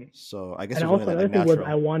 Hmm. So I guess And it was only also like another thing was I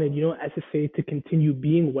natural. wanted SSA to continue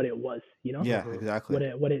being what it was. Yeah, Hmm. What exactly.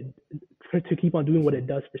 it to keep on doing what Hmm. it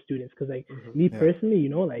does for students. Because like Hmm. me Yeah. personally,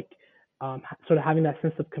 like sort of having that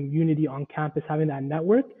sense of community on campus, having that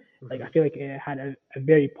network, like I Hmm. feel like it had a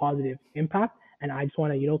very positive impact, and I just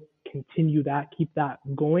want to continue that, keep that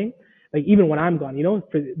going. Like even when I'm gone,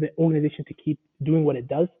 for the organization to keep doing what it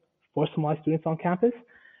does for Somali students on campus,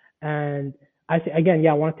 and I say again,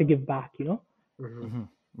 yeah, I wanted to give back. Hmm. Hmm.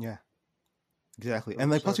 Yeah, exactly.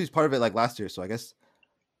 And like plus 100%. he was part of it like last year. So I guess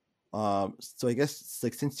so I guess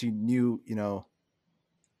like since you knew,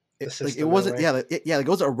 The like it system in a wasn't way. yeah like it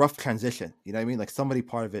was a rough transition. You know what I mean? Like somebody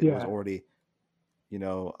part of it was Yeah. already you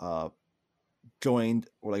know joined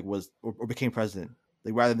or like was or became president.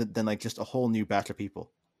 Like rather than like just a whole new batch of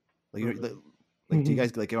people. Like you Hmm. like do you Hmm.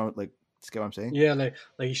 guys like get what I'm saying? Yeah, like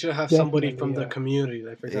you should have somebody Definitely, from the yeah. community.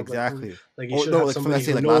 Like for example, Exactly. like you Or should no, have like from let's somebody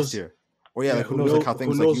say who like last knows, year. Or yeah, yeah, like who knows like how who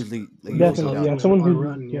things like knows usually who like knows usually go how Definitely, yeah. down. things Someone are who's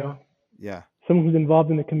run. yeah, Yeah. someone who's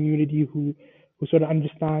involved in the community who sort of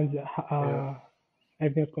understands Yeah.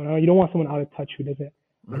 everything that's going on. You don't want someone out of touch who doesn't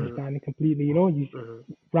Hmm. Hmm. understand it completely. You Hmm.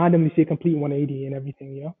 randomly see a complete 180 and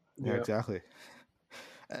everything. Yeah, Yeah. exactly.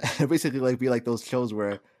 Basically like be like those shows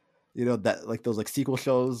where that like those like sequel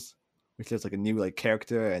shows which there's like a new like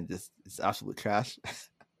character and just it's absolute trash.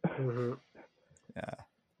 Hmm. Yeah.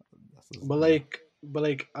 But Yeah.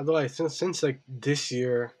 like although since like this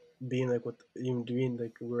year being like with even doing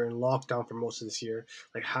like we're in lockdown for most of this year,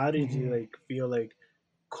 like how did you Hmm. like feel like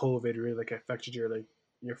COVID really like affected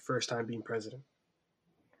your first time being president?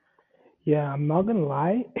 Yeah, I'm not gonna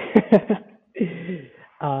lie.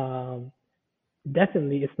 um,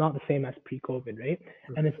 Definitely, it's not the same as pre-COVID, right?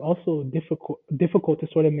 And Hmm. it's also difficult to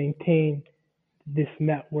sort of maintain this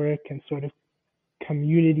network and sort of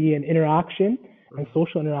community and interaction and Hmm.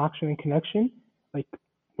 social interaction and connection, like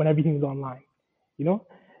when everything's online, you know?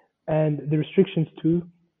 And the restrictions too,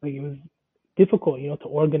 like it was difficult, to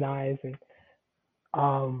organize and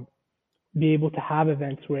um, be able to have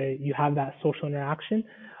events where you have that social interaction.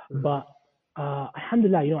 Hmm. But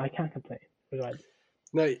alhamdulillah, I can't complain regardless.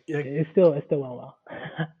 No, like It still went well.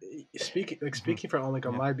 Hmm. speaking for on like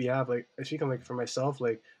on Yeah. my behalf, like speaking like for myself,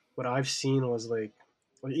 like what I've seen was like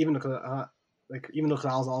even because even though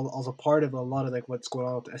I was a part of a lot of like what's going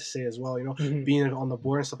on with the SSA as well, Hmm. being like, on the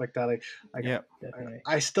board and stuff like that, like Yeah. Definitely.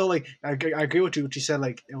 I still like I agree with what you said,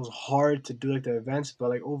 like it was hard to do like the events, but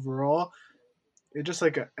like overall it's just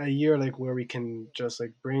like a year like where we can just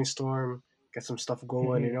like brainstorm, get some stuff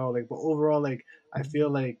going, Hmm. like but overall like I feel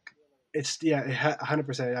like it's yeah,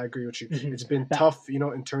 100%. I agree with you. Hmm. It's been That. tough,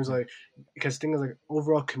 in terms of like because things like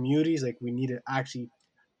overall communities like we need to actually,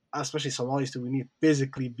 especially Somalis too, we need to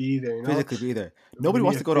physically be there. Physically be there. We Nobody need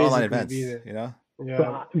wants to to go to online physically be events, there. So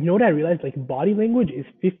Yeah. you know what I realized? Like body language is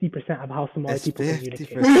 50% of how Somali It's people communicate.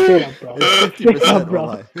 50%. Straight up, bro. It's Straight up, 50%, bro.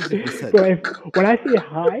 wallahi. 50%. Bro, when I say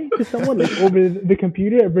hi to someone like over the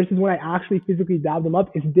computer versus when I actually physically dab them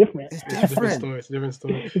up, it's different. It's It's a different different. story. It's a different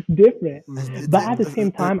story. It's different. Mm-hmm. But at the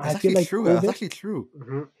same time, That's I feel actually like true. That's COVID, actually true.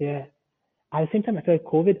 Mm-hmm. yeah. At the same time, I feel like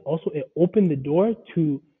COVID also it opened the door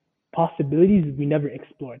to possibilities we never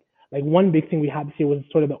explored. Like one big thing we had this year was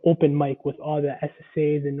sort of the open mic with all the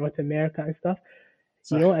SSAs in North America and stuff,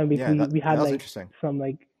 So, and Yeah, we that had was like interesting. some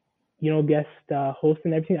like guest hosts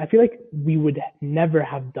and everything. I feel like we would never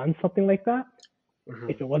have done something like that mm-hmm.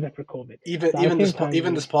 if it wasn't for COVID. even So at the even same this time,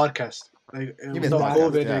 even this podcast, like Even this without podcast,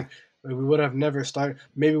 exactly, COVID, yeah. like we would have never started.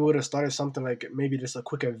 Maybe we would have started something like maybe just a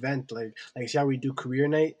quick event, like see how we do career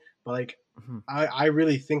night. But like Hmm. I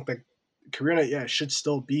really think like career night, yeah, should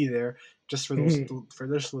still be there just for those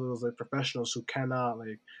Mhm. like professionals who cannot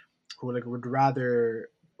like who like would rather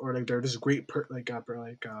or like they're just great public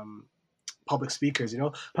speakers,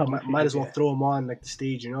 Public might speakers, as well yeah. throw them on like the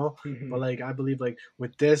stage, but Hmm. like I believe like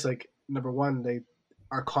with this like number one like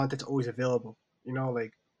our content's always available,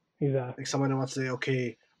 like Exactly. someone wants to say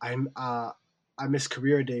okay I missed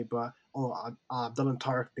career day but Abdullahi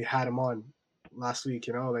Tarek they had him on last week,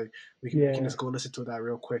 like we can Yeah. just go listen to that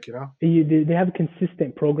real quick. They have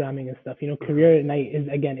consistent programming and stuff. Hmm. Career night is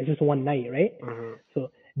again, it's just one night, right? Hmm.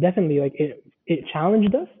 So definitely, like it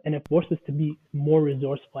challenged us and it forced us to be more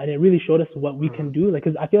resourceful, and it really showed us what we Hmm. can do. Like,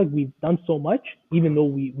 cause I feel like we've done so much, even Hmm. though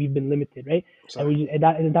we've been limited, right? And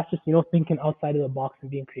So, that's just thinking outside of the box and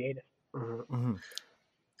being creative. hmm. Hmm.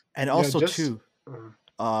 And Yeah, also just too,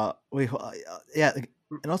 yeah, like,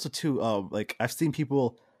 and also too, like I've seen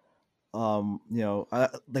people,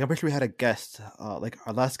 like I'm pretty sure we had a guest, like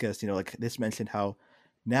our last guest, like this mentioned how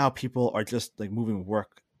now people are just like moving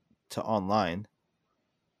work to online,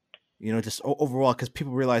 just overall because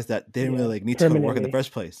people realize that they didn't really Yeah, like need to go to work in the permanently,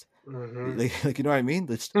 first place. hmm. Like you know what I mean?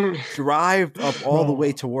 Just drive up all the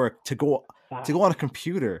way bro. to work to go Facts. on a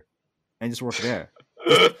computer and just work there.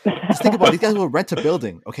 Just just think about it. These guys will rent a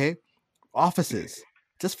building, okay? Offices,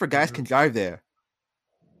 just for guys Hmm. can drive there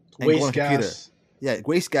and go on Waste a computer. gas. Yeah,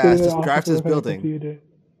 waste Sit in gas, the just office drive to and this work on a building,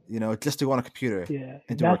 computer. just to go on a computer Yeah,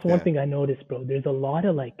 and to that's work one there. thing I noticed, bro. There's a lot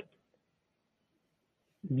of like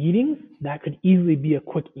meetings that could easily be a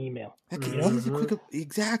quick email. Heck, You know, easy,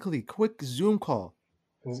 Hmm. quick Zoom call.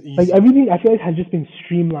 It's like easy. everything I feel like has just been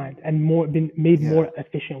streamlined and more been made Yeah, more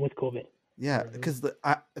efficient with COVID. yeah, Hmm. because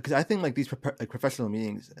I think like these like professional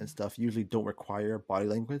meetings and stuff usually don't require body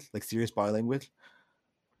language, like serious body language.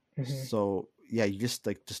 Hmm. So yeah, you just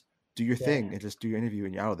do your Yeah, thing and just do your interview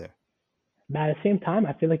and you're out of there. but at the same time,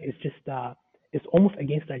 I feel like it's just it's almost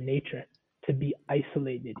against our nature to be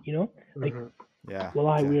isolated. Like Hmm. Yeah,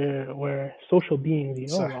 well, exactly. we're social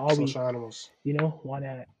beings. So, We're always social animals. want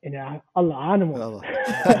to interact. Allah animals. Well,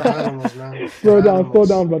 We're animals, man. We're Slow animals.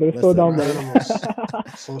 down, brother. Slow listen. down, We're brother. animals.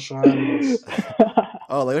 Social animals.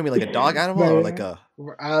 Oh, like I mean, like a dog animal or like but a.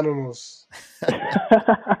 We're animals.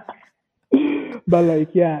 but like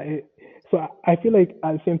yeah, so I feel like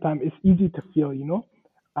at the same time it's easy to feel Mhm.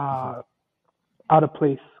 uh out of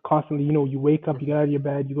place constantly. You wake up, you get Hmm. out of your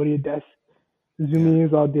bed, you go to your desk, Zoom Yeah,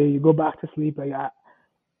 meetings all day, you go back to sleep. Like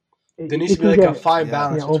There needs to it be can like a get fine yeah,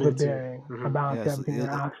 balance between the two. overbearing, a Hmm. balance yeah. yeah, So, between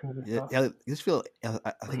interactions and yeah, stuff. yeah, you just feel,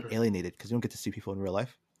 I think, Hmm. alienated because you don't get to see people in real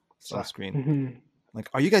life. It's on So, a screen. Hmm. Like,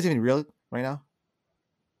 are you guys even real right now?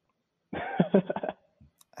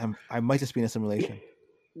 I might just be in a simulation.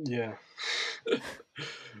 yeah.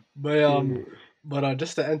 But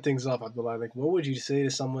just to end things off, Abdullah, like what would you say to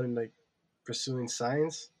someone like pursuing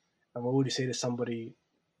science, and what would you say to somebody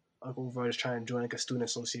like over just trying to join like a student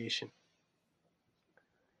association?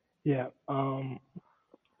 Yeah.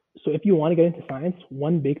 So if you want to get into science,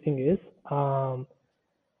 one big thing is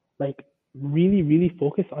like really, really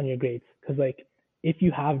focus on your grades. Because like if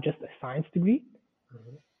you have just a science degree,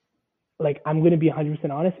 Hmm. like I'm gonna be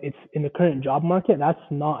 100% honest, it's in the current job market, that's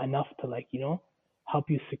not enough to like help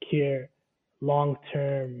you secure long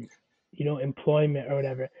term employment or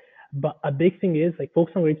whatever. But a big thing is like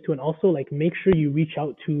focus on grades too, and also like make sure you reach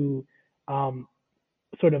out to um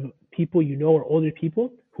sort of people or older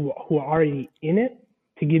people who are already in it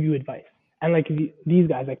to give you advice. And like these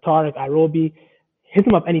guys like Tariq, Arobi, hit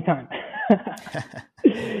them up anytime.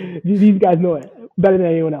 These guys know it better than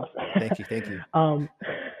anyone else. Thank you. um,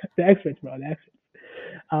 the experts, bro, the experts.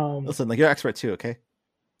 Um, Listen, like you're an expert too, okay?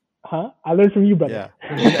 I learned from you, brother.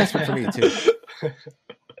 Yeah, you're an expert for me too.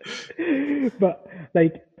 But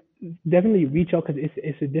like, definitely reach out because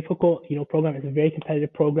it's a difficult program. It's a very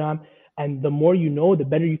competitive program, and the more you know, the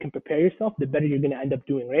better you can prepare yourself. The better you're gonna end up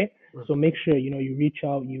doing, right? So Mhm. make sure you reach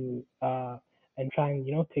out, and try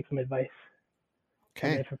and take some advice. and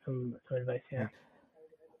Okay. then for some advice. Yeah.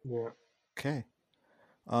 Yeah. Okay.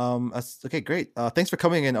 Okay, great. Thanks for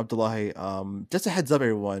coming in, Abdullahi. Just a heads up,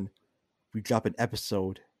 everyone. We drop an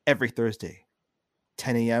episode every Thursday,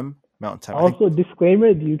 10 a.m. Mountain Time. I think. Also, disclaimer: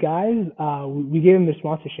 you guys, we gave them their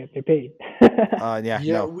sponsorship. They're paid. Yeah. Yeah,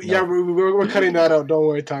 No. yeah, No. we're cutting that out. Don't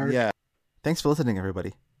worry, Tyler. Yeah. Thanks for listening,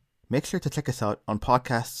 everybody. Make sure to check us out on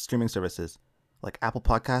podcast streaming services like Apple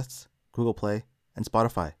Podcasts, Google Play, and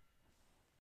Spotify.